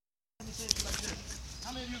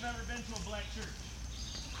have ever been to a black church?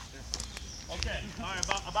 Okay, all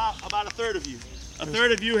right, about a third of you. A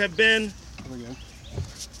third of you have been. There we go.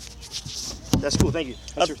 That's cool, thank you.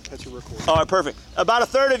 That's your record. All right, perfect. About a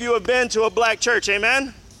third of you have been to a black church,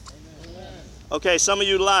 amen? Okay, some of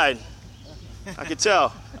you lied. I could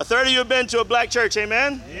tell. A third of you have been to a black church,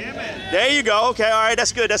 amen? Amen. There you go. Okay, all right,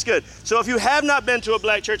 that's good, that's good. So if you have not been to a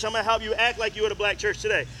black church, I'm going to help you act like you're at a black church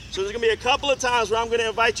today. So there's going to be a couple of times where I'm going to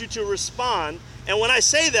invite you to respond. And when I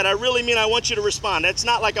say that, I really mean I want you to respond. That's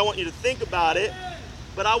not like I want you to think about it,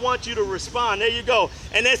 but I want you to respond. There you go.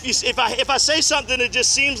 And if I say something that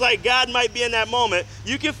just seems like God might be in that moment,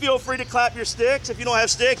 you can feel free to clap your sticks. If you don't have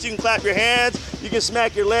sticks, you can clap your hands, you can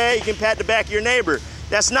smack your leg, you can pat the back of your neighbor.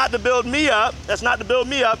 That's not to build me up. That's not to build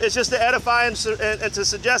me up. It's just to edify and to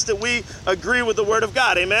suggest that we agree with the word of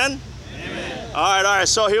God. Amen? Amen. All right.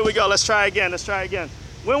 So here we go. Let's try again.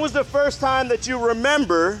 When was the first time that you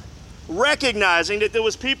remember recognizing that there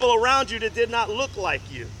was people around you that did not look like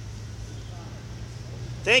you?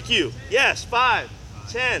 Thank you. Yes, 5,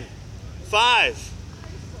 10, 5.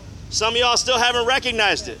 Some of y'all still haven't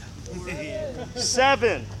recognized it.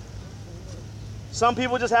 7. Some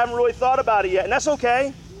people just haven't really thought about it yet, and that's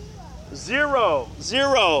okay. 0.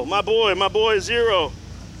 My boy, 0.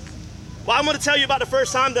 Well, I'm going to tell you about the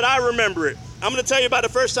first time that I remember it.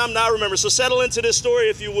 So settle into this story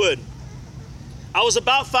if you would. I was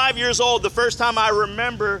about 5 years old the first time I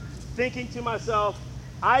remember thinking to myself,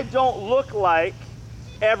 I don't look like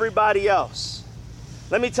everybody else.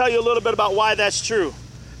 Let me tell you a little bit about why that's true.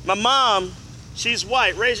 My mom, she's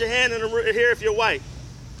white. Raise your hand in here if you're white.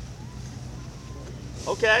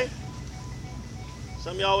 Okay.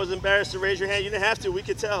 Some of y'all was embarrassed to raise your hand. You didn't have to. We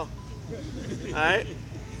could tell. All right.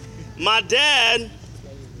 My dad,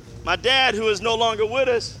 who is no longer with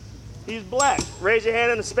us, he's black. Raise your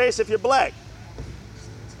hand in the space if you're black.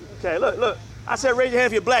 Okay, look. I said raise your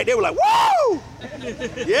hand if you're black. They were like, woo!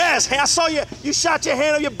 Yes, hey, I saw you. You shot your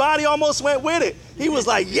hand on your body, almost went with it. He was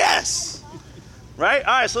like, yes. Right?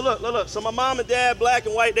 All right, so look. So my mom and dad, black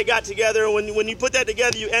and white, they got together. And when you put that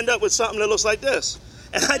together, you end up with something that looks like this.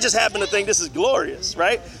 And I just happen to think this is glorious,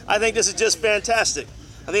 right? I think this is just fantastic.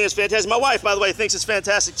 I think it's fantastic. My wife, by the way, thinks it's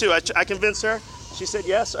fantastic too. I convinced her. She said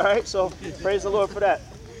yes. All right, so praise the Lord for that.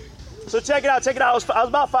 So check it out. I was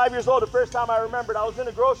about 5 years old the first time I remembered. I was in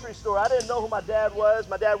a grocery store. I didn't know who my dad was.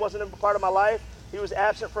 My dad wasn't a part of my life. He was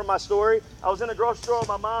absent from my story. I was in a grocery store with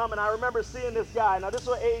my mom, and I remember seeing this guy. Now, this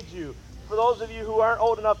will aid you. For those of you who aren't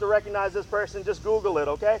old enough to recognize this person, just Google it,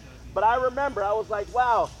 okay? But I remember, I was like,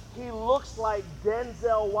 wow, he looks like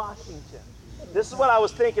Denzel Washington. This is what I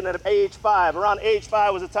was thinking at age 5. Around age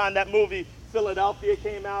 5 was the time that movie Philadelphia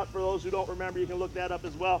came out. For those who don't remember, you can look that up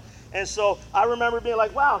as well. And so I remember being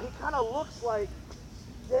like, wow, he kind of looks like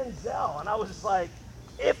Denzel. And I was just like,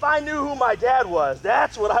 if I knew who my dad was,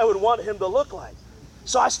 that's what I would want him to look like.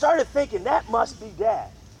 So I started thinking, that must be dad.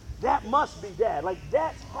 Like,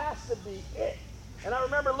 that has to be it. And I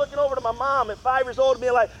remember looking over to my mom at 5 years old and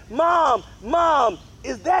being like, Mom,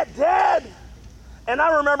 is that dad? And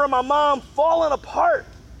I remember my mom falling apart.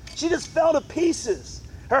 She just fell to pieces.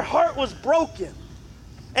 Her heart was broken.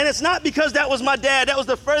 And it's not because that was my dad. That was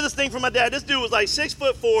the furthest thing from my dad. This dude was like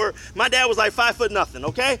 6'4". My dad was like 5 foot nothing,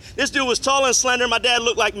 okay? This dude was tall and slender. My dad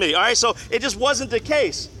looked like me, all right? So it just wasn't the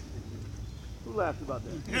case. Who laughed about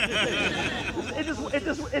that?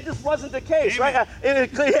 it just wasn't the case, right?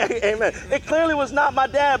 Amen. It clearly was not my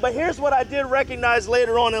dad, but here's what I did recognize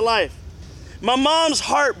later on in life. My mom's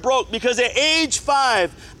heart broke because at age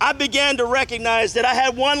 5, I began to recognize that I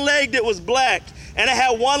had one leg that was black and I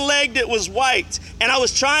had one leg that was white, and I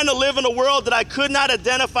was trying to live in a world that I could not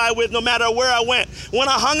identify with no matter where I went. When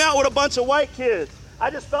I hung out with a bunch of white kids, I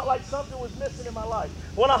just felt like something was missing in my life.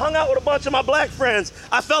 When I hung out with a bunch of my black friends,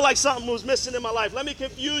 I felt like something was missing in my life. Let me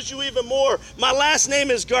confuse you even more. My last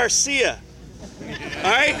name is Garcia, all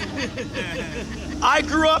right? I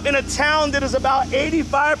grew up in a town that is about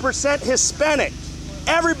 85% Hispanic.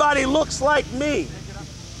 Everybody looks like me.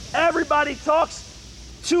 Everybody talks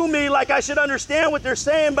to me like I should understand what they're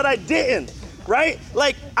saying, but I didn't, right?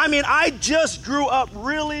 Like, I mean, I just grew up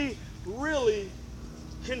really, really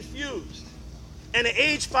confused. And at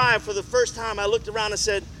age 5, for the first time, I looked around and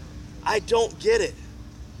said, I don't get it.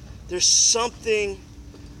 There's something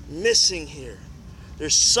missing here.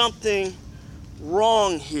 There's something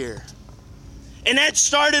wrong here. And that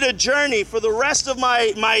started a journey for the rest of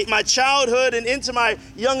my childhood and into my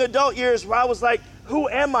young adult years where I was like, who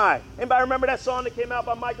am I? Anybody remember that song that came out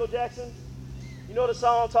by Michael Jackson? You know the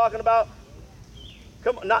song I'm talking about?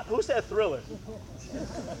 Come on, who said Thriller?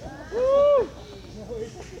 Woo!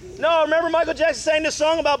 No, remember Michael Jackson sang this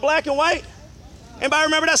song about black and white? Anybody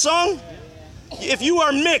remember that song? If you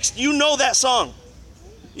are mixed, you know that song.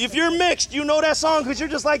 If you're mixed, you know that song because you're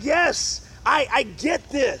just like, yes, I get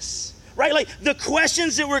this, right? Like the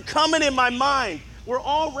questions that were coming in my mind were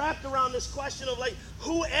all wrapped around this question of like,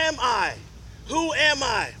 who am I? Who am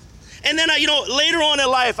I? And then, later on in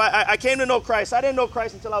life, I came to know Christ. I didn't know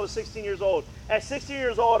Christ until I was 16 years old. At 16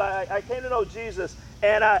 years old, I came to know Jesus,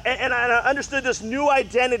 and I understood this new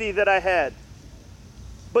identity that I had.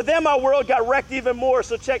 But then my world got wrecked even more,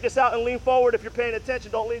 so check this out and lean forward if you're paying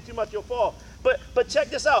attention. Don't lean too much, you'll fall. But check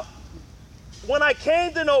this out. When I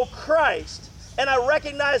came to know Christ, and I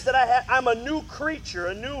recognized that I'm a new creature,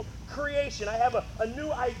 a new creation, I have a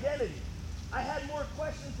new identity, I had more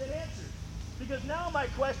questions than answers. Because now my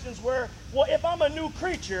questions were, well, if I'm a new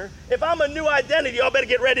creature, if I'm a new identity, y'all better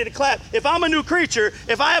get ready to clap. If I'm a new creature,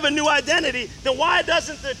 if I have a new identity, then why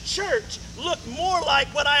doesn't the church look more like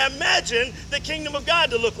what I imagine the kingdom of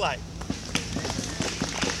God to look like?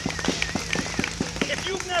 If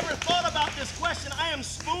you've never thought about this question, I am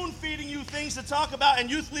spoon feeding you things to talk about, and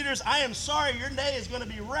youth leaders, I am sorry, your day is going to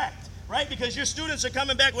be wrecked. Right? Because your students are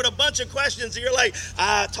coming back with a bunch of questions, and you're like,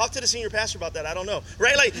 talk to the senior pastor about that. I don't know.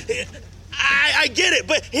 Right? Like, I get it,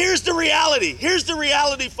 but here's the reality. Here's the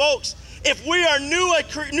reality, folks. If we are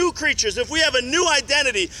new creatures, if we have a new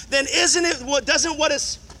identity, then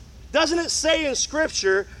doesn't it say in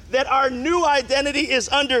Scripture that our new identity is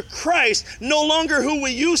under Christ, no longer who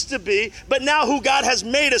we used to be, but now who God has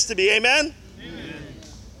made us to be? Amen? Amen.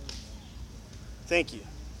 Thank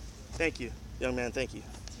you, young man. Thank you.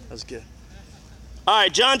 That was good. All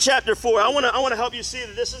right, John chapter 4. I want to help you see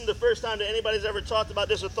that this isn't the first time that anybody's ever talked about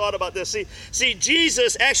this or thought about this. See,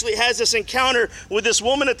 Jesus actually has this encounter with this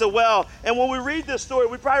woman at the well. And when we read this story,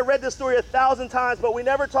 we probably read this story 1,000 times, but we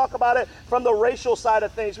never talk about it from the racial side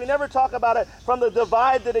of things. We never talk about it from the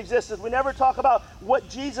divide that existed. We never talk about what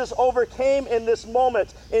Jesus overcame in this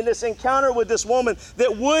moment, in this encounter with this woman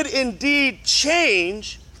that would indeed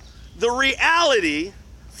change the reality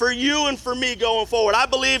for you and for me going forward. I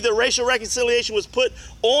believe that racial reconciliation was put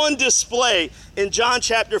on display in John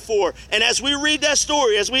chapter 4. And as we read that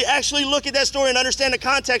story, as we actually look at that story and understand the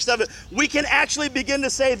context of it, we can actually begin to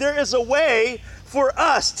say there is a way for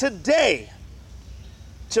us today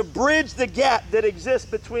to bridge the gap that exists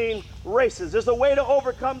between races. There's a way to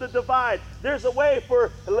overcome the divide. There's a way for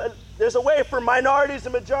minorities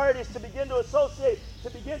and majorities to begin to associate, to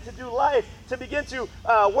begin to do life, to begin to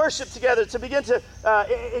worship together, to begin to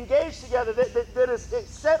engage together, that is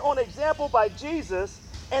set on example by Jesus,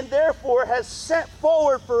 and therefore has set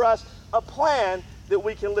forward for us a plan that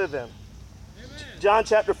we can live in. Amen. John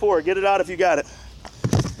chapter 4, get it out if you got it.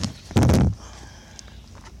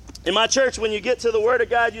 In my church, when you get to the Word of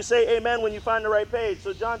God, you say amen when you find the right page.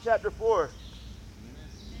 So John chapter 4.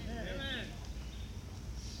 Amen.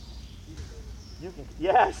 You can,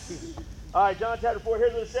 yes. All right, John chapter 4,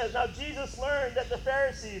 here's what it says. Now Jesus learned that the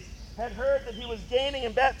Pharisees had heard that he was gaining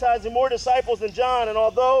and baptizing more disciples than John, and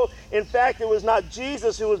although, in fact, it was not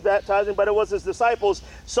Jesus who was baptizing, but it was his disciples,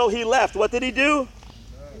 so he left. What did he do?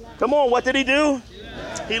 Come on, what did he do?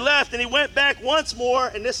 He left, and he went back once more,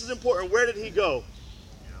 and this is important. Where did he go?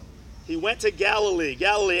 He went to Galilee.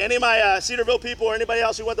 Galilee. Any of my Cedarville people or anybody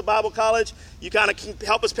else who went to Bible college, you kind of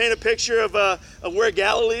help us paint a picture of where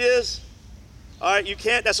Galilee is? All right, you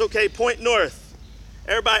can't? That's okay. Point north.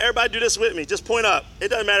 Everybody do this with me. Just point up. It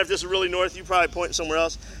doesn't matter if this is really north. You probably point somewhere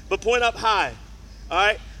else. But point up high. All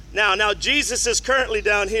right? Now Jesus is currently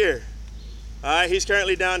down here. All right? He's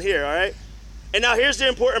currently down here. All right? And now here's the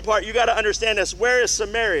important part. You got to understand this. Where is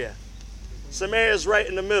Samaria? Samaria is right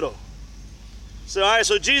in the middle. So, all right,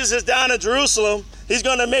 so Jesus is down in Jerusalem. He's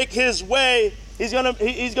going to make his way. He's going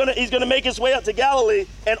to make his way up to Galilee,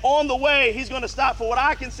 and on the way, he's going to stop for what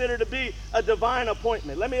I consider to be a divine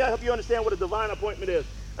appointment. Let me help you understand what a divine appointment is.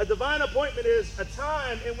 A divine appointment is a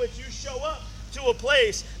time in which you show up to a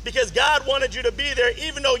place because God wanted you to be there,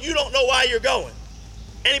 even though you don't know why you're going.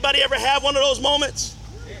 Anybody ever have one of those moments?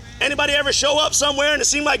 Anybody ever show up somewhere and it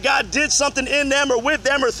seemed like God did something in them or with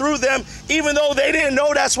them or through them, even though they didn't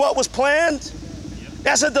know that's what was planned?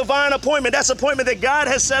 That's a divine appointment. That's an appointment that God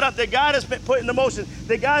has set up, that God has put into motion,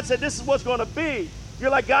 that God said this is what's going to be. You're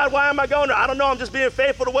like, God, why am I going there? I don't know. I'm just being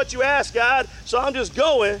faithful to what you asked, God. So I'm just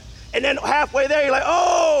going. And then halfway there, you're like,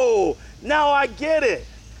 oh, now I get it.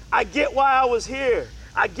 I get why I was here.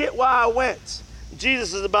 I get why I went.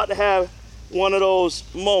 Jesus is about to have one of those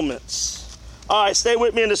moments. All right, stay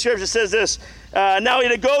with me in the scripture. It says this. Now he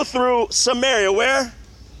had to go through Samaria. Where?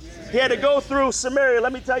 He had to go through Samaria.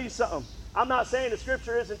 Let me tell you something. I'm not saying the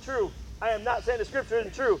scripture isn't true. I am not saying the scripture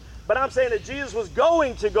isn't true. But I'm saying that Jesus was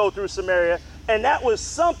going to go through Samaria, and that was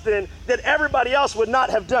something that everybody else would not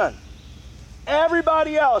have done.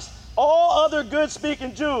 Everybody else, all other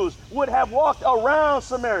good-speaking Jews would have walked around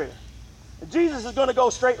Samaria. Jesus is going to go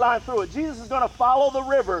straight line through it. Jesus is going to follow the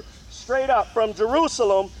river straight up from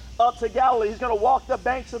Jerusalem up to Galilee. He's going to walk the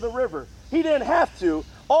banks of the river. He didn't have to.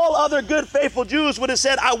 All other good, faithful Jews would have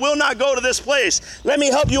said, I will not go to this place. Let me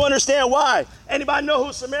help you understand why. Anybody know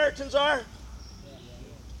who Samaritans are?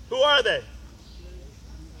 Who are they?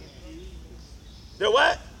 They're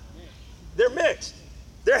what? They're mixed.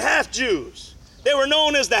 They're half Jews. They were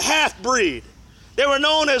known as the half-breed. They were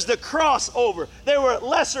known as the crossover. They were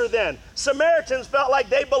lesser than. Samaritans felt like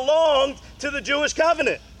they belonged to the Jewish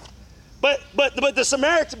covenant. But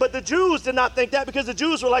the Jews did not think that, because the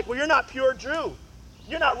Jews were like, well, you're not pure Jew.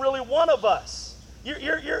 You're not really one of us.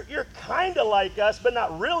 You're kind of like us, but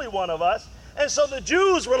not really one of us. And so the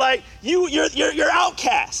Jews were like, you're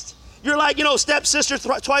outcast. You're like, stepsister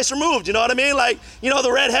twice removed. You know what I mean? Like,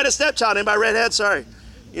 the redheaded stepchild. Anybody redhead? Sorry.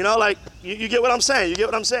 Like, you get what I'm saying. You get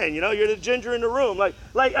what I'm saying. You're the ginger in the room.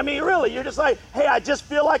 Really, you're just like, hey, I just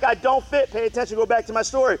feel like I don't fit. Pay attention, go back to my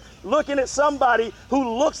story. Looking at somebody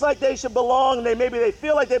who looks like they should belong, and maybe they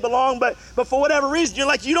feel like they belong, but for whatever reason, you're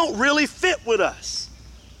like, you don't really fit with us.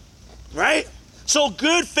 Right? So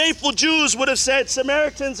good, faithful Jews would have said,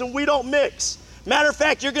 Samaritans and we don't mix. Matter of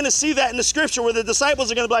fact, you're going to see that in the scripture where the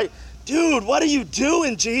disciples are going to be like, dude, what are you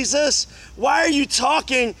doing, Jesus? Why are you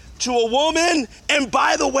talking to a woman? And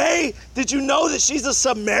by the way, did you know that she's a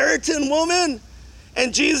Samaritan woman?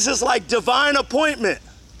 And Jesus is like, divine appointment.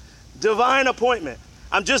 Divine appointment.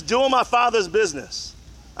 I'm just doing my Father's business.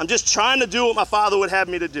 I'm just trying to do what my Father would have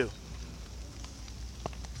me to do.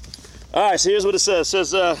 All right, so here's what it says. It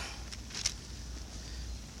says,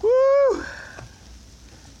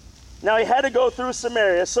 now he had to go through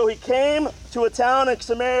Samaria, so he came to a town in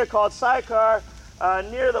Samaria called Sychar,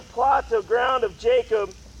 near the plot of ground of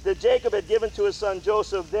Jacob that Jacob had given to his son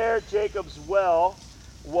Joseph. There Jacob's well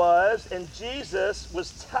was, and Jesus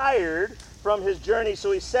was tired from his journey,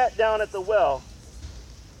 so he sat down at the well.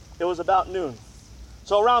 It was about noon.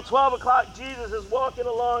 So around 12 o'clock, Jesus is walking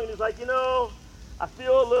along, and he's like, I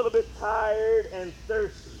feel a little bit tired and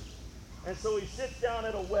thirsty. And so he sits down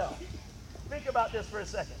at a well. Think about this for a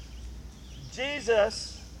second.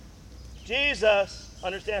 Jesus,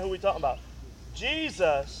 understand who we're talking about.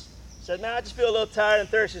 Jesus said, man, I just feel a little tired and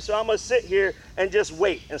thirsty, so I'm going to sit here and just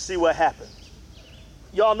wait and see what happens.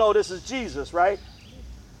 Y'all know this is Jesus, right?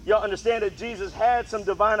 Y'all understand that Jesus had some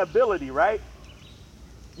divine ability, right?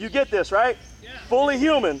 You get this, right? Yeah. Fully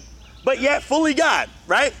human, but yet fully God,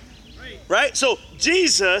 right? Right? So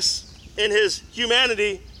Jesus, in his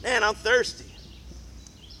humanity, man, I'm thirsty.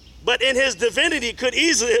 But in his divinity could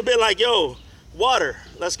easily have been like, yo, water,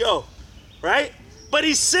 let's go, right? But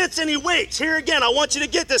he sits and he waits. Here again, I want you to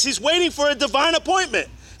get this. He's waiting for a divine appointment.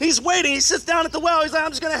 He's waiting. He sits down at the well. He's like,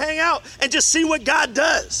 I'm just going to hang out and just see what God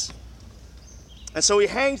does. And so he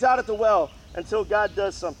hangs out at the well until God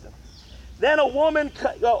does something. Then a woman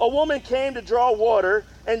came to draw water,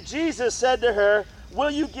 and Jesus said to her,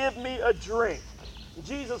 will you give me a drink?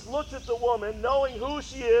 Jesus looked at the woman, knowing who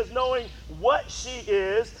she is, knowing what she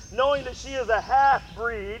is, knowing that she is a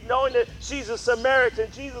half-breed, knowing that she's a Samaritan.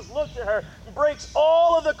 Jesus looked at her and breaks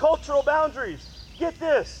all of the cultural boundaries. Get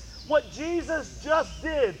this, what Jesus just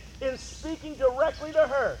did in speaking directly to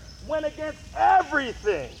her went against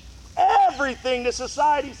everything that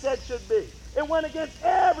society said should be. It went against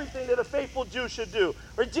everything that a faithful Jew should do.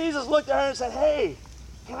 Where Jesus looked at her and said, hey,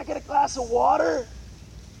 can I get a glass of water?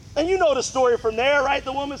 And you know the story from there, right?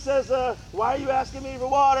 The woman says, why are you asking me for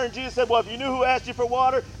water? And Jesus said, well, if you knew who asked you for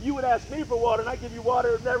water, you would ask me for water, and I give you water.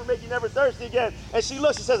 It would never make you never thirsty again. And she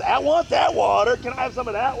looks and says, I want that water. Can I have some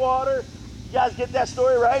of that water? You guys get that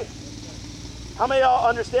story, right? How many of y'all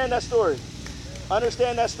understand that story?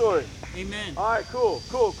 Understand that story? Amen. All right, cool.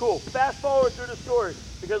 Fast forward through the story,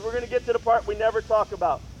 because we're going to get to the part we never talk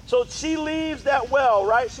about. So she leaves that well,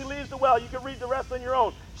 right? She leaves the well. You can read the rest on your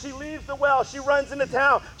own. She leaves the well. She runs into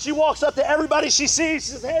town. She walks up to everybody she sees.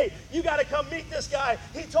 She says, hey, you got to come meet this guy.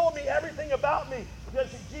 He told me everything about me. Because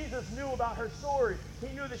Jesus knew about her story.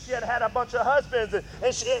 He knew that she had had a bunch of husbands,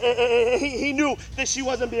 and he knew that she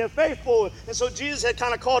wasn't being faithful. And so Jesus had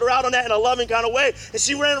kind of called her out on that in a loving kind of way. And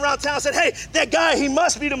she ran around town and said, hey, that guy, he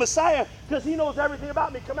must be the Messiah because he knows everything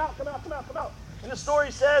about me. Come out. And the story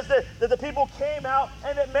says that the people came out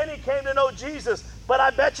and that many came to know Jesus. But I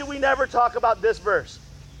bet you we never talk about this verse.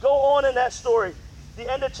 Go on in that story.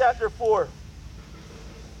 The end of chapter 4.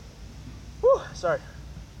 Whew, sorry.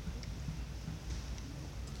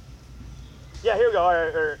 Yeah, here we go. All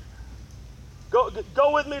right.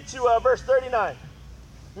 Go with me to verse 39.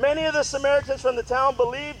 Many of the Samaritans from the town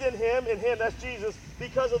believed in him, that's Jesus,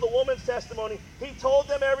 because of the woman's testimony. He told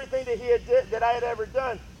them everything that I had ever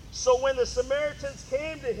done. So when the Samaritans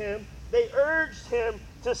came to him, they urged him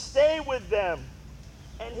to stay with them.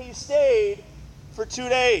 And he stayed for 2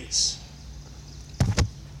 days.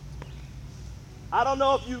 I don't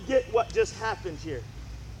know if you get what just happened here,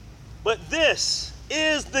 but this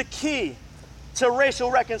is the key to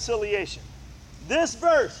racial reconciliation. This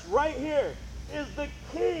verse right here is the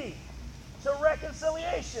key to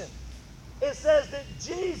reconciliation. It says that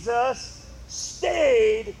Jesus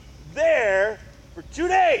stayed there for 2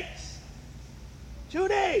 days. 2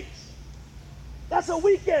 days. That's a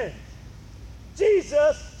weekend.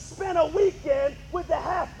 Jesus spent a weekend with the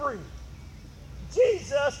half-breed.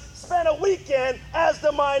 Jesus spent a weekend as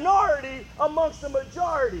the minority amongst the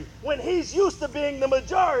majority, when he's used to being the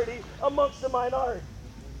majority amongst the minority.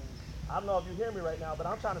 I don't know if you hear me right now, but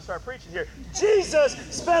I'm trying to start preaching here. Jesus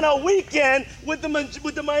spent a weekend with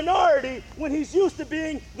the minority when he's used to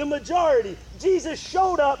being the majority. Jesus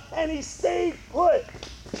showed up and he stayed put.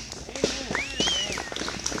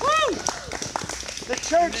 Woo! The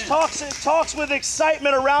church talks with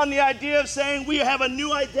excitement around the idea of saying we have a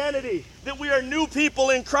new identity, that we are new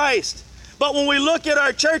people in Christ. But when we look at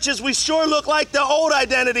our churches, we sure look like the old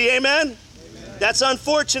identity, amen? That's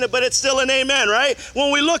unfortunate, but it's still an amen, right?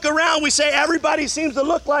 When we look around, we say, everybody seems to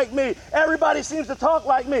look like me. Everybody seems to talk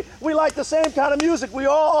like me. We like the same kind of music. We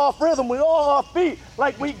all off rhythm. We all off beat.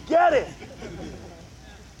 Like, we get it.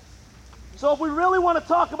 So if we really want to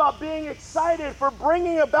talk about being excited for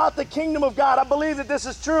bringing about the kingdom of God, I believe that this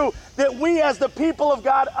is true, that we as the people of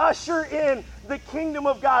God usher in the kingdom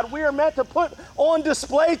of God. We are meant to put on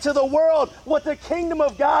display to the world what the kingdom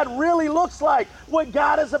of God really looks like, what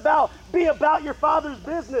God is about. Be about your Father's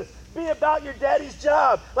business. Be about your daddy's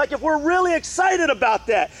job. Like, if we're really excited about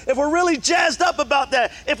that, if we're really jazzed up about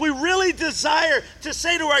that, if we really desire to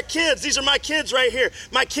say to our kids, these are my kids right here.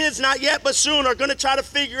 My kids, not yet, but soon, are going to try to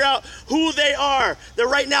figure out who they are. They're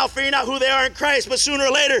right now figuring out who they are in Christ, but sooner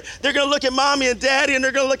or later, they're going to look at mommy and daddy, and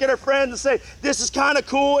they're going to look at their friends and say, this is kind of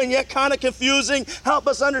cool and yet kind of confusing. Help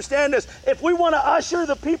us understand this. If we want to usher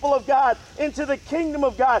the people of God into the kingdom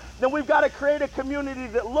of God, then we've got to create a community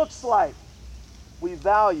that looks like we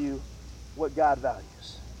value what God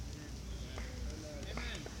values.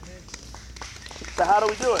 So how do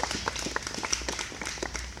we do it?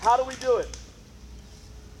 How do we do it?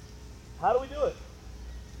 How do we do it?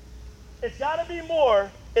 It's got to be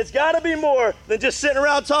more. It's got to be more than just sitting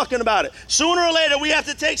around talking about it. Sooner or later, we have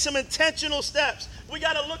to take some intentional steps. We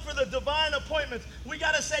got to look for the divine appointments. We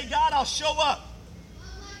got to say, God, I'll show up.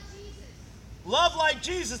 Love like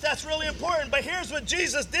Jesus, that's really important. But here's what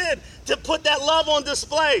Jesus did to put that love on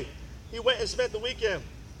display. He went and spent the weekend.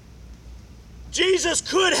 Jesus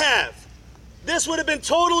could have. This would have been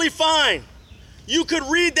totally fine. You could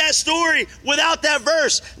read that story without that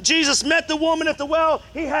verse. Jesus met the woman at the well.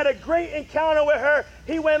 He had a great encounter with her.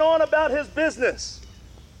 He went on about his business.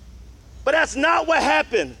 But that's not what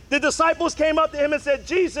happened. The disciples came up to him and said,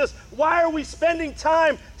 Jesus, why are we spending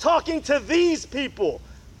time talking to these people?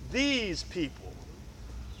 These people.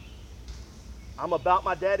 I'm about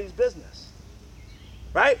my daddy's business.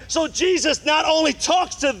 Right? So Jesus not only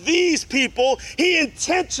talks to these people, he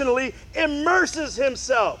intentionally immerses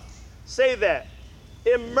himself. Say that.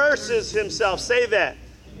 Immerses himself. Say that.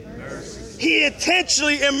 Immerses. He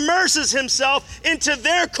intentionally immerses himself into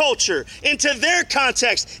their culture, into their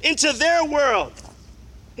context, into their world.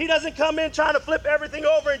 He doesn't come in trying to flip everything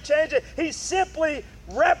over and change it. He simply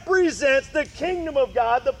represents the kingdom of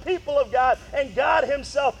God, the people of God, and God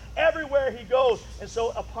himself everywhere he goes. And so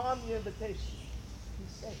upon the invitation,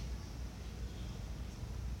 he's saved.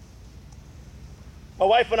 My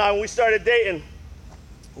wife and I, when we started dating,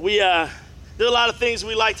 there's a lot of things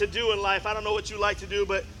we like to do in life. I don't know what you like to do,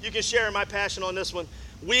 but you can share my passion on this one.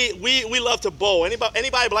 We love to bowl.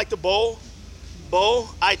 Anybody like to bowl? Bowl?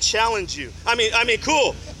 I challenge you. I mean,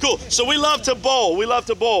 cool. So we love to bowl. We love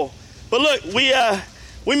to bowl. But look,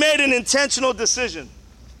 we made an intentional decision.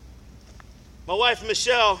 My wife,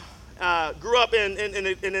 Michelle, grew up in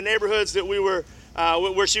the neighborhoods that we were,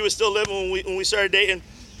 where she was still living when we started dating.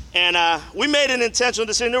 And we made an intentional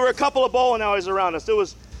decision. There were a couple of bowling alleys around us. There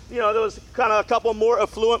was kind of a couple more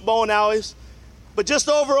affluent bowling alleys. But just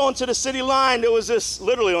over onto the city line, there was this,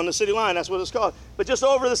 literally on the city line, that's what it's called. But just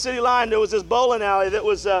over the city line, there was this bowling alley that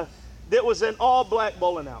was an all-black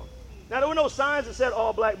bowling alley. Now, there were no signs that said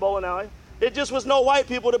all-black bowling alley. It just was no white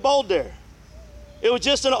people that bowled there. It was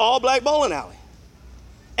just an all-black bowling alley.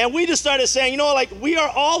 And we just started saying, we are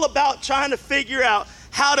all about trying to figure out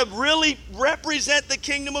how to really represent the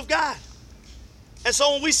kingdom of God. And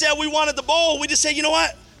so when we said we wanted to bowl, we just said, you know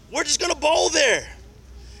what? We're just going to bowl there.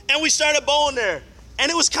 And we started bowling there.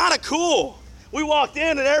 And it was kind of cool. We walked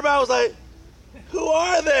in and everybody was like, Who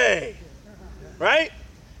are they? Right?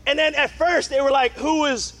 And then at first they were like, who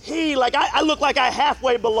is he? Like I look like I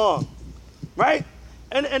halfway belong. Right?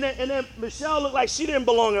 And then Michelle looked like she didn't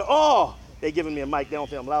belong at all. They giving me a mic. They don't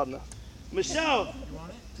feel I'm loud enough. Michelle. You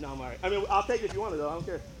want it? No, I'm all right. I mean, I'll take it if you want it, though. I don't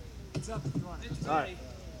care. What's up if you want it? All right.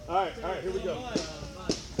 All right. Here we go.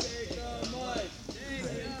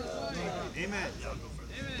 Amen.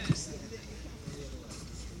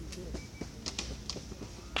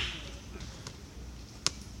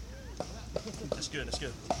 That's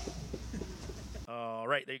good. All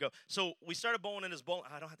right, there you go. So we started bowling in this bowling.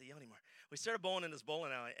 I don't have to yell anymore. We started bowling in this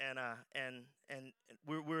bowling alley, and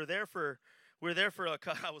we were there for a.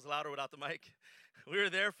 I was louder without the mic. We were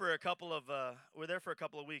there for a couple of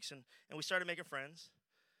weeks, and we started making friends,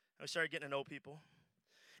 and we started getting to know people,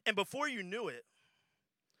 and before you knew it,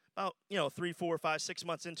 about 3, 4, 5, 6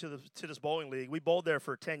 months into this bowling league, we bowled there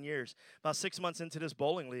for 10 years. About 6 months into this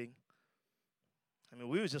bowling league, I mean,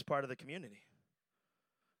 we was just part of the community.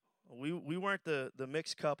 We weren't the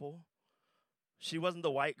mixed couple. She wasn't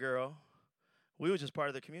the white girl. We were just part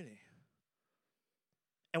of the community.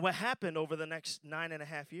 And what happened over the next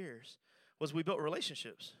 9.5 years was we built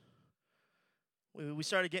relationships. We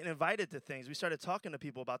started getting invited to things. We started talking to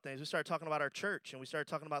people about things. We started talking about our church, and we started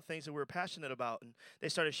talking about things that we were passionate about. And they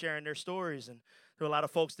started sharing their stories. And there were a lot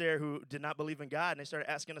of folks there who did not believe in God, and they started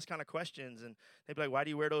asking us kind of questions. And they'd be like, why do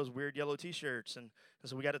you wear those weird yellow T-shirts? And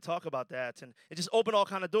so we got to talk about that. And it just opened all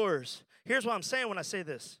kind of doors. Here's what I'm saying when I say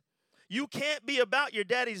this. You can't be about your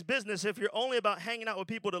daddy's business if you're only about hanging out with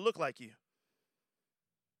people that look like you.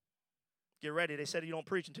 Get ready. They said you don't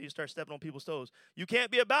preach until you start stepping on people's toes. You can't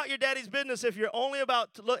be about your daddy's business if you're only about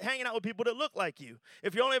hanging out with people that look like you.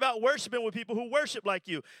 If you're only about worshiping with people who worship like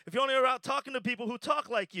you. If you're only about talking to people who talk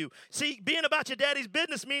like you. See, being about your daddy's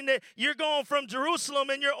business means that you're going from Jerusalem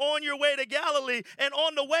and you're on your way to Galilee. And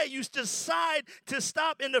on the way, you decide to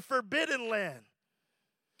stop in the forbidden land.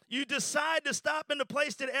 You decide to stop in the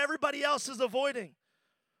place that everybody else is avoiding.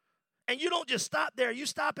 And you don't just stop there. You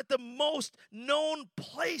stop at the most known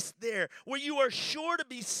place there where you are sure to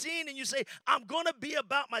be seen. And you say, I'm going to be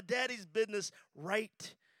about my daddy's business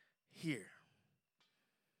right here.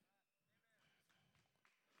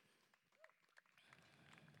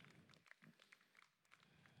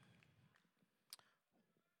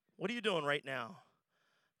 What are you doing right now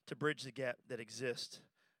to bridge the gap that exists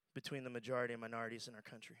between the majority and minorities in our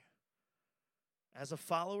country? As a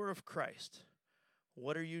follower of Christ,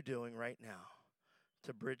 what are you doing right now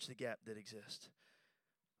to bridge the gap that exists?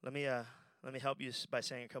 Let me help you by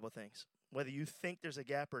saying a couple of things. Whether you think there's a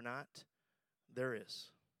gap or not, there is.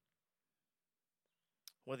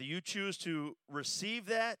 Whether you choose to receive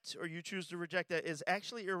that or you choose to reject that is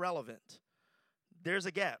actually irrelevant. There's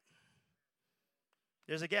a gap.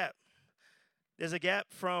 There's a gap. There's a gap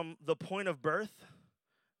from the point of birth.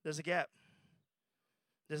 There's a gap.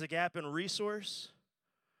 There's a gap in resource.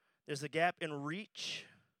 There's a gap in reach.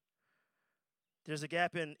 There's a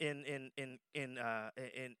gap in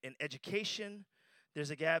education. There's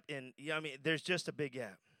a gap in, there's just a big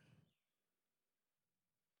gap.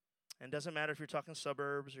 And it doesn't matter if you're talking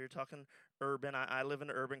suburbs or you're talking urban. I live in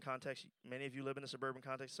an urban context. Many of you live in a suburban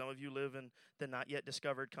context. Some of you live in the not yet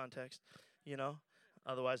discovered context,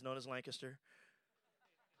 otherwise known as Lancaster.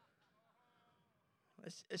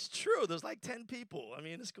 It's true. There's like 10 people. I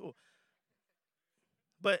mean, it's cool.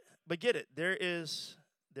 But get it. There's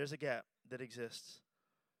a gap that exists.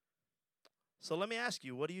 So let me ask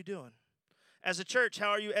you, what are you doing? As a church, how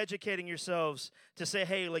are you educating yourselves to say,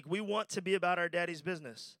 hey, we want to be about our daddy's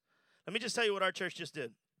business? Let me just tell you what our church just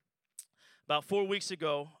did. About 4 weeks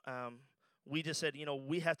ago, we just said,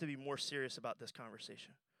 we have to be more serious about this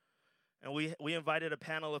conversation. And we invited a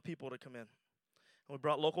panel of people to come in. And we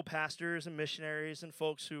brought local pastors and missionaries and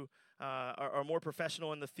folks who are more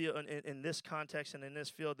professional in the field, in this context and in this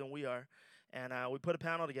field than we are. And we put a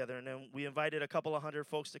panel together, and then we invited a couple of hundred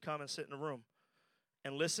folks to come and sit in a room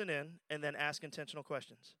and listen in and then ask intentional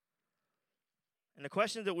questions. And the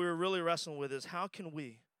question that we were really wrestling with is, how can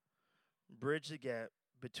we bridge the gap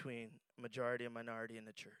between majority and minority in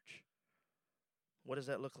the church? What does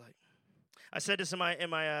that look like? I said this in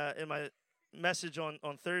my message on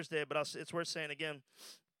Thursday, but it's worth saying again.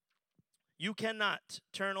 You cannot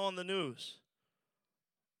turn on the news.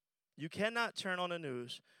 You cannot turn on the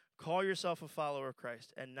news, call yourself a follower of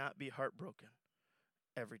Christ, and not be heartbroken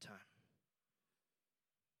every time.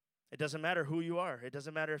 It doesn't matter who you are. It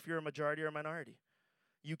doesn't matter if you're a majority or a minority.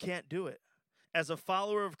 You can't do it. As a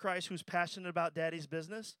follower of Christ who's passionate about daddy's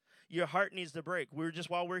business, your heart needs to break.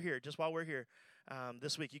 While we're here,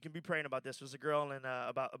 this week, you can be praying about this. There's a girl in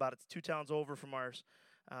about 2 towns over from ours,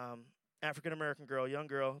 African-American girl, young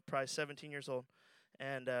girl, probably 17 years old,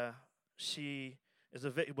 and she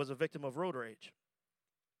was a victim of road rage.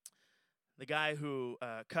 The guy who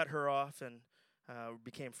cut her off and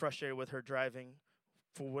became frustrated with her driving,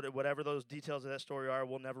 for whatever those details of that story are,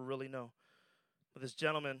 we'll never really know. But this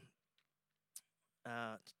gentleman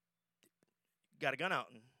got a gun out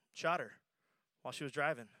and shot her while she was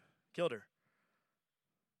driving, killed her.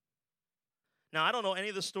 Now, I don't know any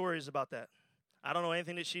of the stories about that. I don't know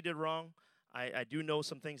anything that she did wrong. I do know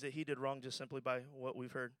some things that he did wrong just simply by what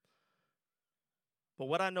we've heard. But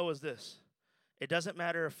what I know is this. It doesn't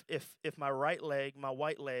matter if my right leg, my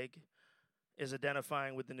white leg, is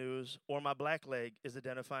identifying with the news, or my black leg is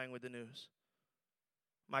identifying with the news.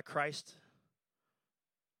 My Christ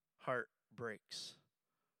heart breaks.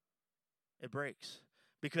 It breaks.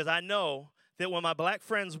 Because I know that when my black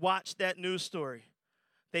friends watch that news story,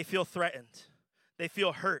 they feel threatened. They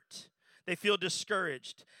feel hurt. They feel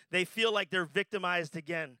discouraged. They feel like they're victimized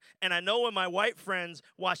again. And I know when my white friends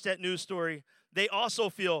watch that news story, they also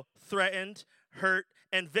feel threatened, hurt,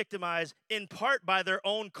 and victimized, in part by their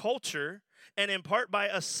own culture and in part by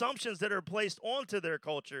assumptions that are placed onto their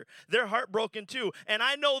culture. They're heartbroken too. And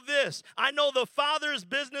I know this. I know the Father's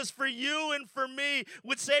business for you and for me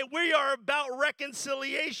would say we are about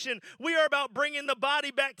reconciliation. We are about bringing the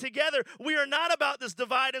body back together. We are not about this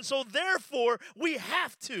divide. And so therefore, we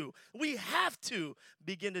have to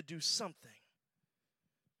begin to do something.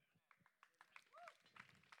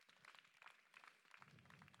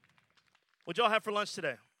 What y'all have for lunch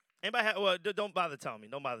today? Anybody have, well, don't bother telling me.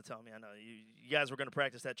 Don't bother telling me. I know you guys were going to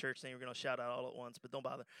practice that church thing. You were going to shout out all at once, but don't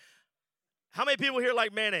bother. How many people here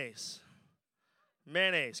like mayonnaise?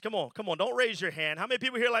 Mayonnaise. Come on. Don't raise your hand. How many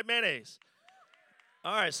people here like mayonnaise?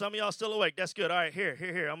 All right, some of y'all still awake. That's good. All right, here.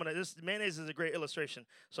 This mayonnaise is a great illustration.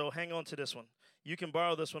 So hang on to this one. You can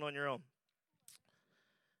borrow this one on your own.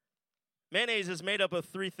 Mayonnaise is made up of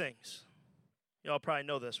three things. Y'all probably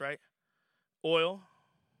know this, right? Oil,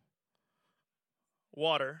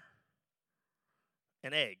 water,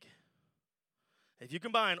 and egg. If you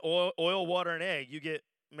combine oil, water, and egg, you get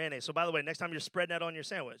mayonnaise. So by the way, next time you're spreading that on your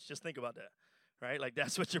sandwich, just think about that, right? Like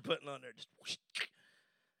that's what you're putting on there. Just whoosh.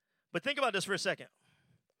 But think about this for a second.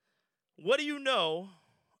 What do you know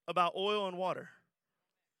about oil and water?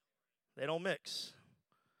 They don't mix.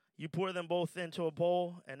 You pour them both into a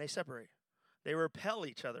bowl and they separate. They repel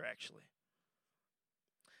each other, actually.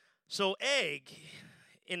 So egg,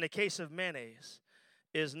 in the case of mayonnaise,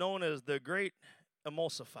 is known as the great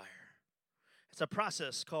emulsifier. It's a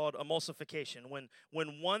process called emulsification.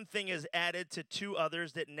 When one thing is added to two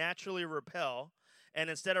others that naturally repel, and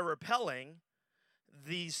instead of repelling,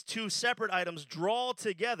 these two separate items draw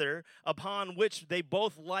together upon which they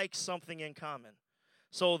both like something in common.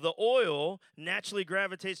 So the oil naturally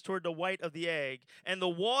gravitates toward the white of the egg, and the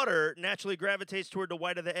water naturally gravitates toward the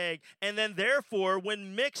white of the egg. And then therefore,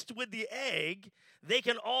 when mixed with the egg, they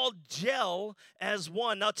can all gel as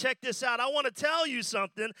one. Now check this out. I want to tell you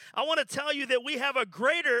something. I want to tell you that we have a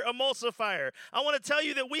greater emulsifier. I want to tell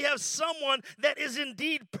you that we have someone that is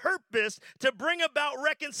indeed purposed to bring about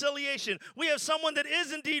reconciliation. We have someone that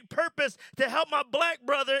is indeed purposed to help my black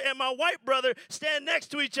brother and my white brother stand next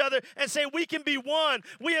to each other and say we can be one.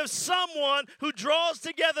 We have someone who draws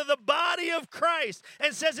together the body of Christ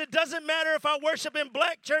and says it doesn't matter if I worship in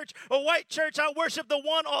black church or white church, I worship the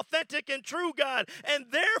one authentic and true God. And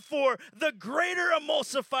therefore, the greater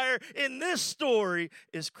emulsifier in this story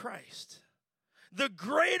is Christ. The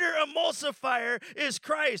greater emulsifier is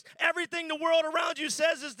Christ. Everything the world around you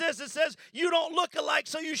says is this. It says you don't look alike,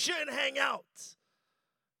 so you shouldn't hang out.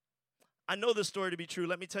 I know this story to be true.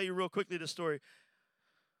 Let me tell you real quickly the story.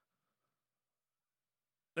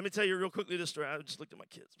 I just looked at my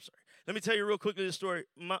kids. I'm sorry. Let me tell you real quickly the story.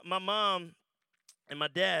 My mom and my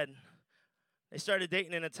dad, they started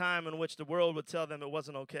dating in a time in which the world would tell them it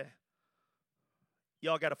wasn't okay.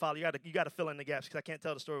 Y'all got to follow. You got to fill in the gaps because I can't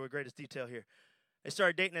tell the story with greatest detail here. They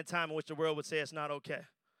started dating in a time in which the world would say it's not okay.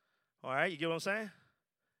 All right, you get what I'm saying?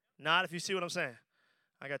 Not if you see what I'm saying.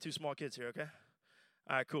 I got two small kids here, okay?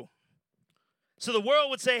 All right, cool. So the world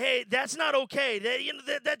would say, hey, that's not okay.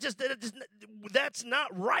 That's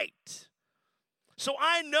not right. So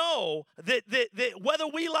I know that whether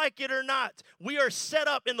we like it or not, we are set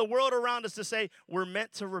up in the world around us to say we're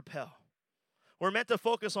meant to repel. We're meant to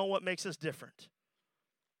focus on what makes us different.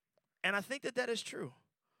 And I think that is true.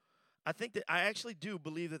 I actually do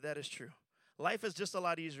believe that is true. Life is just a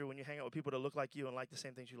lot easier when you hang out with people that look like you and like the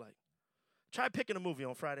same things you like. Try picking a movie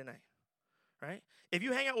on Friday night, right? If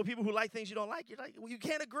you hang out with people who like things you don't like, you're like, well, you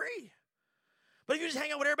can't agree. But if you just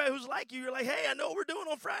hang out with everybody who's like you, you're like, hey, I know what we're doing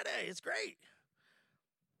on Friday. It's great.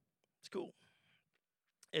 It's cool.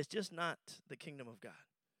 It's just not the kingdom of God.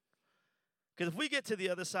 Because if we get to the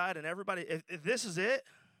other side and everybody, if this is it,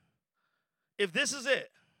 and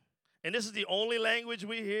this is the only language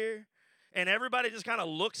we hear, and everybody just kind of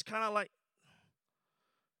looks kind of like,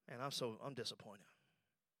 man, I'm disappointed.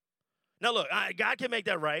 Now, look, God can make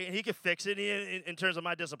that right, and he can fix it in terms of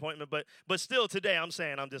my disappointment, but still today I'm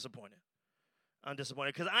saying I'm disappointed. I'm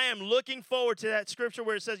disappointed because I am looking forward to that scripture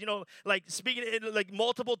where it says, like speaking in like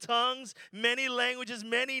multiple tongues, many languages,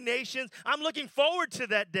 many nations. I'm looking forward to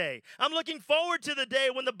that day. I'm looking forward to the day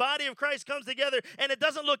when the body of Christ comes together and it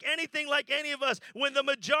doesn't look anything like any of us. When the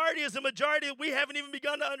majority is the majority that we haven't even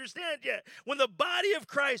begun to understand yet. When the body of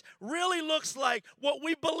Christ really looks like what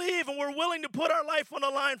we believe and we're willing to put our life on the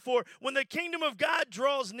line for. When the kingdom of God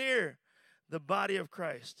draws near, the body of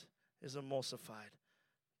Christ is emulsified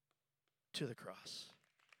to the cross.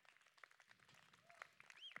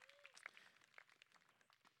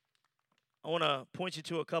 I want to point you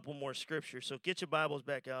to a couple more scriptures. So get your Bibles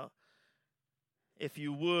back out. If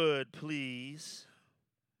you would, please.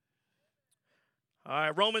 All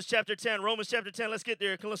right, Romans chapter 10. Romans chapter 10. Let's get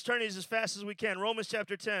there. Let's turn these as fast as we can. Romans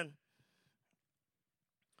chapter 10.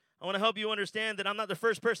 I want to help you understand that I'm not the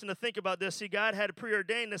first person to think about this. See, God had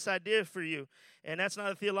preordained this idea for you. And that's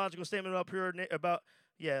not a theological statement about preordained,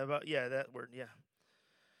 that word, yeah.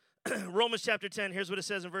 Romans chapter 10, here's what it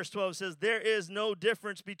says in verse 12. It says, there is no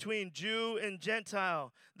difference between Jew and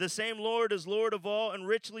Gentile. The same Lord is Lord of all and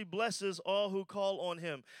richly blesses all who call on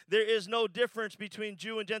him. There is no difference between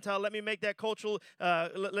Jew and Gentile. Let me make that culturally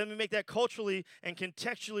and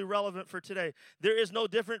contextually relevant for today. There is no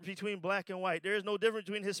difference between black and white. There is no difference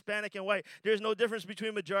between Hispanic and white. There is no difference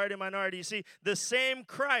between majority and minority. You see, the same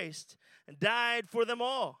Christ died for them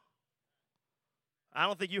all. I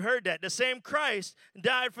don't think you heard that. The same Christ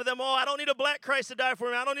died for them all. I don't need a black Christ to die for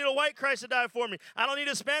me. I don't need a white Christ to die for me. I don't need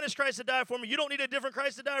a Spanish Christ to die for me. You don't need a different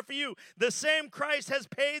Christ to die for you. The same Christ has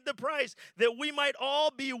paid the price that we might all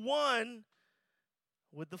be one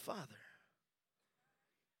with the Father.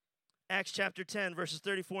 Acts chapter 10, verses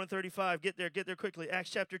 34 and 35. Get there quickly. Acts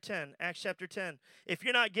chapter 10. If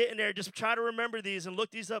you're not getting there, just try to remember these and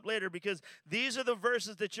look these up later, because these are the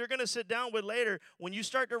verses that you're going to sit down with later when you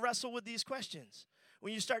start to wrestle with these questions.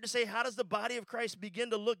 When you start to say, how does the body of Christ begin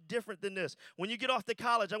to look different than this? When you get off to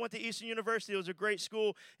college, I went to Eastern University. It was a great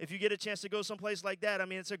school. If you get a chance to go someplace like that, I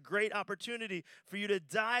mean, it's a great opportunity for you to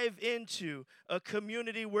dive into a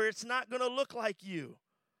community where it's not going to look like you.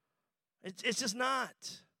 It's just not.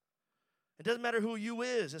 It doesn't matter who you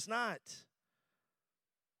is. It's not.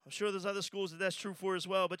 I'm sure there's other schools that's true for as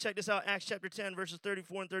well. But check this out, Acts chapter 10, verses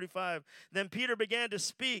 34 and 35. Then Peter began to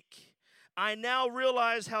speak. I now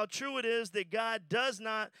realize how true it is that God does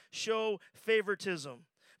not show favoritism,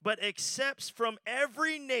 but accepts from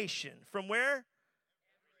every nation. From where?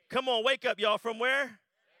 Come on, wake up, y'all. From where?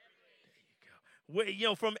 There you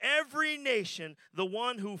go. From every nation, the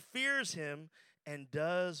one who fears him and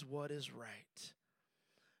does what is right.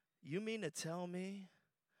 You mean to tell me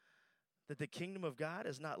that the kingdom of God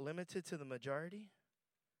is not limited to the majority?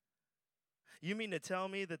 You mean to tell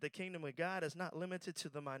me that the kingdom of God is not limited to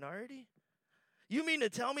the minority? You mean to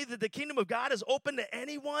tell me that the kingdom of God is open to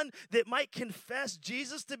anyone that might confess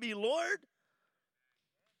Jesus to be Lord?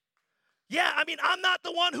 Yeah, I mean, I'm not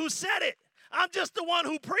the one who said it. I'm just the one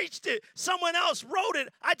who preached it. Someone else wrote it.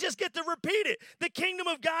 I just get to repeat it. The kingdom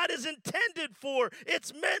of God is intended for,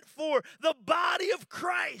 it's meant for the body of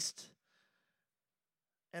Christ.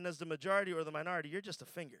 And as the majority or the minority, you're just a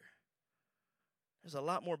finger. There's a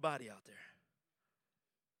lot more body out there.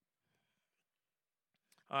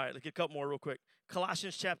 All right, let's get a couple more real quick.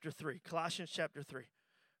 Colossians chapter 3.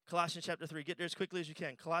 Get there as quickly as you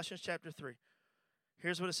can. Colossians chapter 3.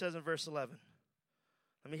 Here's what it says in verse 11.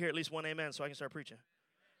 Let me hear at least one amen so I can start preaching.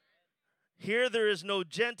 Here there is no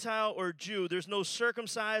Gentile or Jew. There's no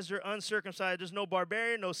circumcised or uncircumcised. There's no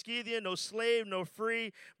barbarian, no Scythian, no slave, no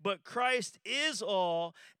free. But Christ is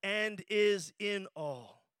all and is in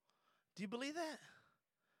all. Do you believe that?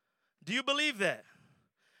 Do you believe that?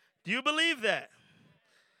 Do you believe that?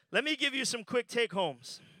 Let me give you some quick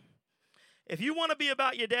take-homes. If you want to be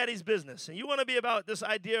about your daddy's business and you want to be about this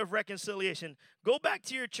idea of reconciliation, go back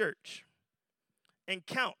to your church and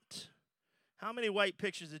count how many white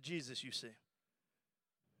pictures of Jesus you see.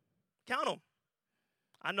 Count them.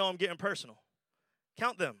 I know I'm getting personal.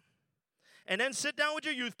 Count them. And then sit down with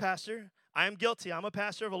your youth pastor. I am guilty. I'm a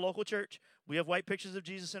pastor of a local church. We have white pictures of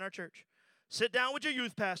Jesus in our church. Sit down with your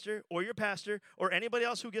youth pastor or anybody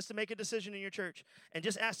else who gets to make a decision in your church and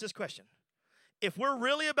just ask this question. If we're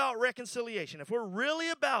really about reconciliation, if we're really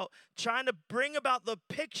about trying to bring about the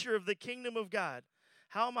picture of the kingdom of God,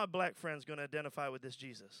 how are my black friends going to identify with this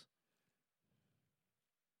Jesus?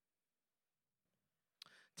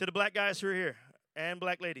 To the black guys who are here and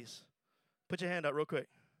black ladies, put your hand up real quick.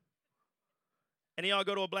 Any of y'all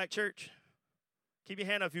go to a black church? Keep your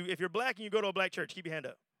hand up. If you're black and you go to a black church, keep your hand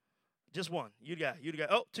up. Just one. You got.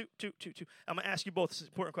 Oh, two. I'm going to ask you both. This is an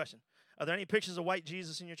important question. Are there any pictures of white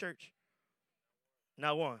Jesus in your church?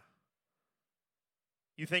 Not one.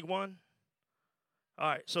 You think one? All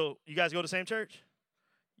right. So you guys go to the same church?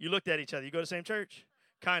 You looked at each other. You go to the same church?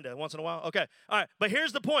 Kind of, once in a while. Okay. All right. But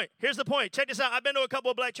here's the point. Check this out. I've been to a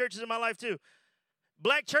couple of black churches in my life too.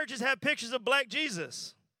 Black churches have pictures of black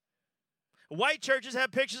Jesus. White churches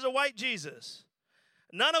have pictures of white Jesus.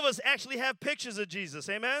 None of us actually have pictures of Jesus.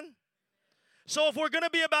 Amen? So if we're going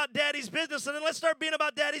to be about daddy's business, then let's start being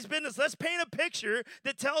about daddy's business. Let's paint a picture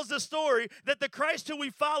that tells the story that the Christ who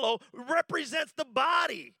we follow represents the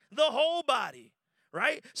body, the whole body,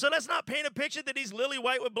 right? So let's not paint a picture that he's lily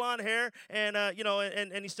white with blonde hair and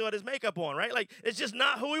he still had his makeup on, right? Like, it's just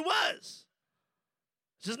not who he was.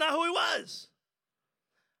 It's just not who he was.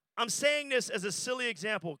 I'm saying this as a silly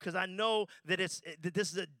example because I know that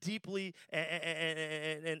this is a deeply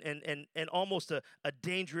and almost a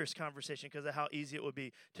dangerous conversation because of how easy it would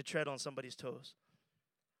be to tread on somebody's toes.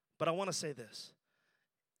 But I want to say this.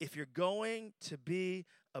 If you're going to be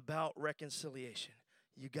about reconciliation,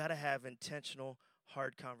 you got to have intentional,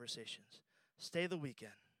 hard conversations. Stay the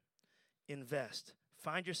weekend. Invest.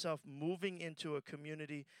 Find yourself moving into a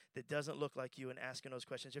community that doesn't look like you and asking those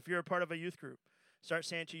questions. If you're a part of a youth group, start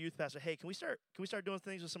saying to your youth pastor, hey, can we start doing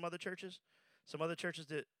things with some other churches? Some other churches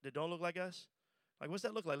that don't look like us? Like, what's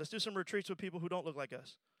that look like? Let's do some retreats with people who don't look like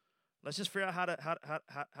us. Let's just figure out how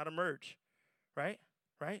to merge, right?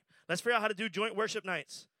 Right? Let's figure out how to do joint worship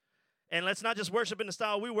nights. And let's not just worship in the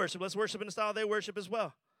style we worship. Let's worship in the style they worship as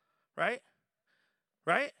well, right?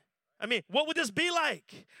 Right? I mean, what would this be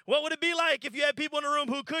like? What would it be like if you had people in the room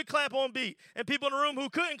who could clap on beat and people in the room who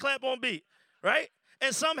couldn't clap on beat, right?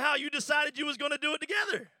 And somehow you decided you was going to do it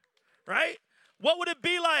together, right? What would it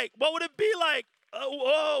be like? What would it be like?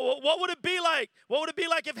 What would it be like? What would it be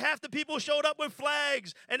like if half the people showed up with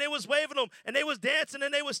flags and they was waving them and they was dancing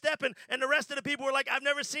and they was stepping and the rest of the people were like, I've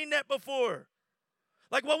never seen that before.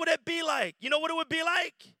 Like, what would it be like? You know what it would be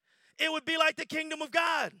like? It would be like the kingdom of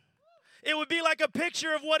God. It would be like a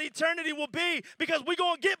picture of what eternity will be because we're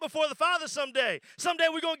going to get before the Father someday. Someday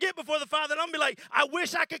we're going to get before the Father, and I'm going to be like, I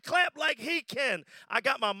wish I could clap like he can. I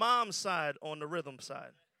got my mom's side on the rhythm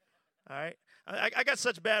side, all right? I got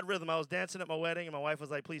such bad rhythm. I was dancing at my wedding, and my wife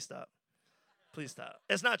was like, please stop. Please stop.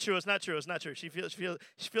 It's not true. It's not true. It's not true. She feels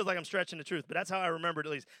like I'm stretching the truth, but that's how I remember it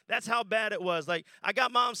at least. That's how bad it was. Like, I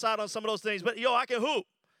got mom's side on some of those things, but, I can hoop.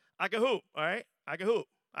 I can hoop, all right? I can hoop.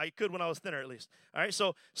 I could when I was thinner, at least. All right,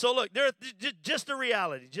 so look, just the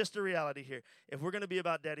reality here. If we're going to be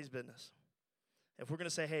about daddy's business, if we're going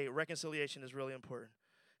to say, hey, reconciliation is really important,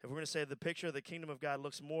 if we're going to say the picture of the kingdom of God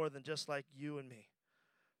looks more than just like you and me,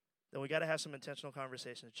 then we got to have some intentional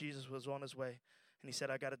conversations. Jesus was on his way, and he said,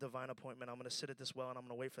 I got a divine appointment. I'm going to sit at this well, and I'm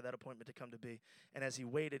going to wait for that appointment to come to be. And as he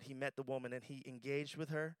waited, he met the woman, and he engaged with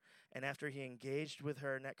her. And after he engaged with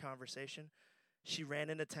her in that conversation, she ran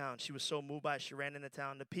into town. She was so moved by it, she ran into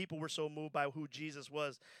town. The people were so moved by who Jesus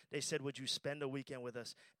was, they said, would you spend a weekend with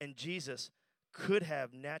us? And Jesus could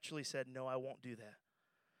have naturally said, no, I won't do that.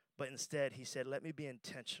 But instead, he said, let me be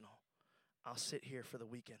intentional. I'll sit here for the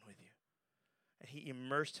weekend with you. And he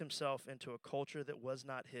immersed himself into a culture that was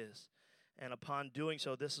not his. And upon doing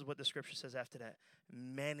so, this is what the scripture says after that.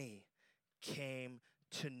 Many came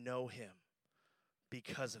to know him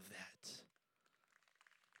because of that.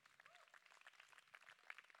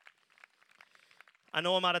 I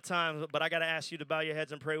know I'm out of time, but I got to ask you to bow your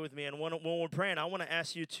heads and pray with me. And when we're praying, I want to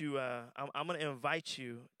ask you to, I'm going to invite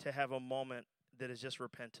you to have a moment that is just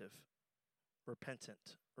repentant.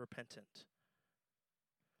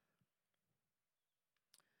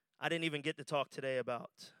 I didn't even get to talk today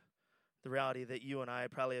about the reality that you and I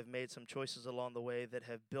probably have made some choices along the way that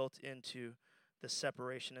have built into the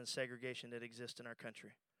separation and segregation that exists in our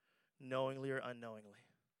country, knowingly or unknowingly.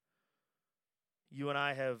 You and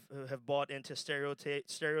I have bought into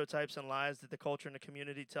stereotypes and lies that the culture and the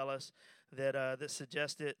community tell us that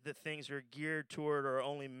suggest that things are geared toward or are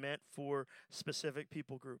only meant for specific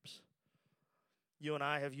people groups. You and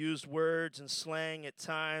I have used words and slang at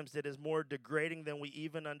times that is more degrading than we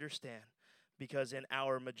even understand, because in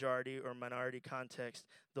our majority or minority context,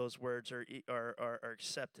 those words are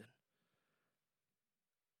accepted.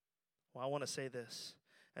 Well, I want to say this.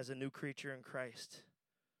 As a new creature in Christ,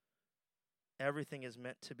 everything is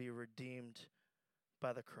meant to be redeemed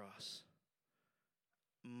by the cross.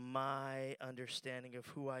 My understanding of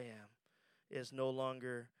who I am is no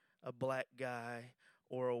longer a black guy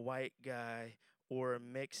or a white guy or a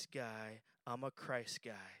mixed guy. I'm a Christ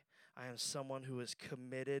guy. I am someone who is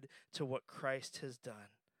committed to what Christ has done.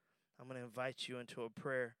 I'm going to invite you into a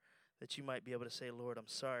prayer that you might be able to say, Lord, I'm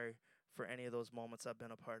sorry for any of those moments I've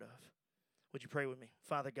been a part of. Would you pray with me?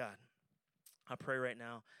 Father God, I pray right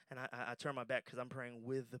now, and I turn my back because I'm praying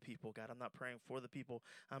with the people, God. I'm not praying for the people.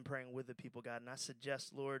 I'm praying with the people, God. And I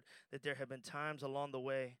suggest, Lord, that there have been times along the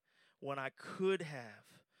way when I could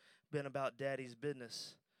have been about Daddy's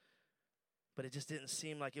business, but it just didn't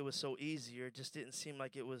seem like it was so easy, or it just didn't seem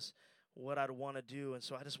like it was what I'd want to do, and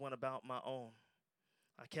so I just went about my own.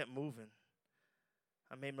 I kept moving.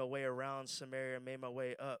 I made my way around Samaria, made my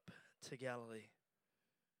way up to Galilee.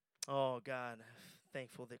 Oh, God,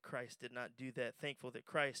 thankful that Christ did not do that. Thankful that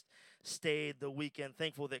Christ stayed the weekend.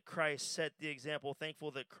 Thankful that Christ set the example. Thankful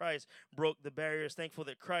that Christ broke the barriers. Thankful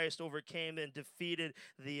that Christ overcame and defeated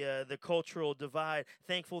the cultural divide.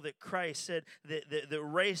 Thankful that Christ said that the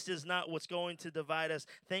race is not what's going to divide us.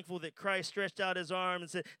 Thankful that Christ stretched out his arm and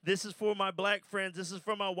said, this is for my black friends. This is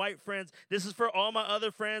for my white friends. This is for all my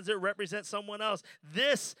other friends that represent someone else.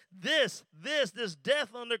 This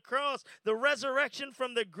death on the cross, the resurrection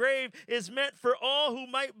from the grave is meant for all who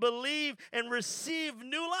might believe and receive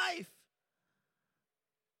new life.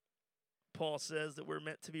 Paul says that we're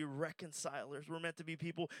meant to be reconcilers. We're meant to be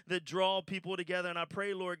people that draw people together. And I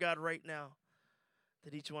pray, Lord God, right now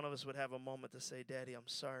that each one of us would have a moment to say, Daddy, I'm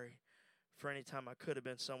sorry for any time I could have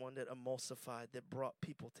been someone that emulsified, that brought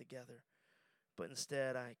people together. But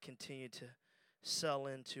instead, I continue to sell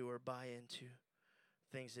into or buy into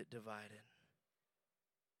things that divided.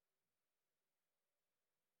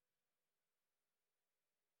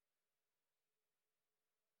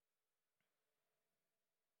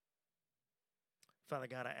 Father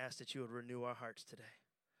God, I ask that you would renew our hearts today.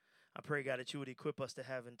 I pray, God, that you would equip us to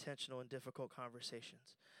have intentional and difficult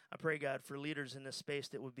conversations. I pray, God, for leaders in this space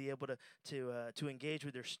that would be able to engage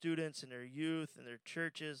with their students and their youth and their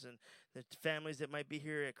churches and the families that might be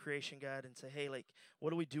here at Creation, God, and say, hey, like,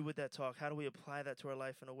 what do we do with that talk? How do we apply that to our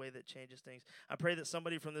life in a way that changes things? I pray that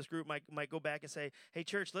somebody from this group might go back and say, hey,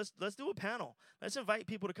 church, let's do a panel. Let's invite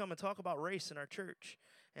people to come and talk about race in our church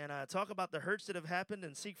and talk about the hurts that have happened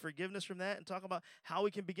and seek forgiveness from that and talk about how we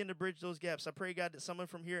can begin to bridge those gaps. I pray, God, that someone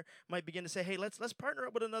from here might begin to say, hey, let's partner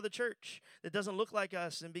up with another church that doesn't look like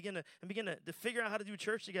us and begin to figure out how to do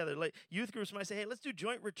church together. Like youth groups might say, hey, let's do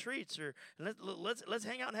joint retreats or let's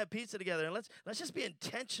hang out and have pizza together, and let's just be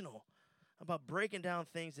intentional about breaking down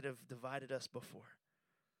things that have divided us before.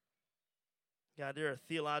 God, there are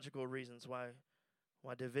theological reasons why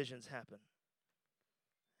divisions happen.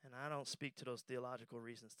 And I don't speak to those theological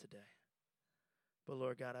reasons today. But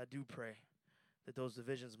Lord God, I do pray that those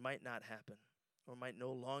divisions might not happen or might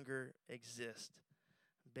no longer exist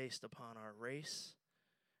based upon our race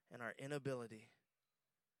and our inability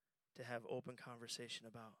to have open conversation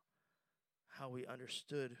about how we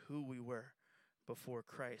understood who we were before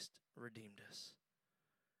Christ redeemed us.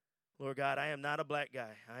 Lord God, I am not a black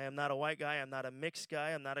guy. I am not a white guy. I'm not a mixed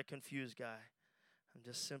guy. I'm not a confused guy. I'm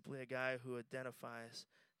just simply a guy who identifies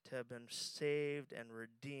to have been saved and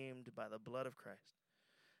redeemed by the blood of Christ.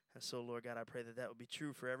 And so, Lord God, I pray that would be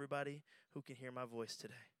true for everybody who can hear my voice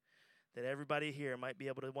today. That everybody here might be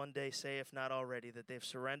able to one day say, if not already, that they've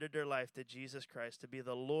surrendered their life to Jesus Christ to be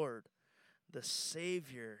the Lord, the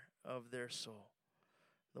Savior of their soul,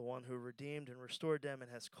 the one who redeemed and restored them and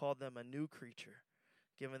has called them a new creature,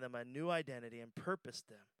 given them a new identity and purposed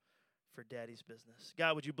them for Daddy's business.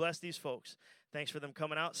 God, would you bless these folks? Thanks for them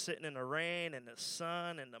coming out, sitting in the rain and the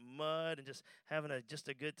sun and the mud and just having just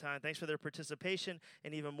a good time. Thanks for their participation,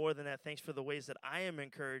 and even more than that, thanks for the ways that I am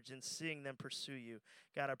encouraged in seeing them pursue you.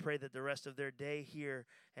 God, I pray that the rest of their day here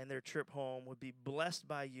and their trip home would be blessed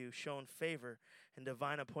by you, shown favor, and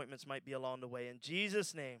divine appointments might be along the way. In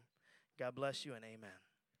Jesus' name, God bless you and amen.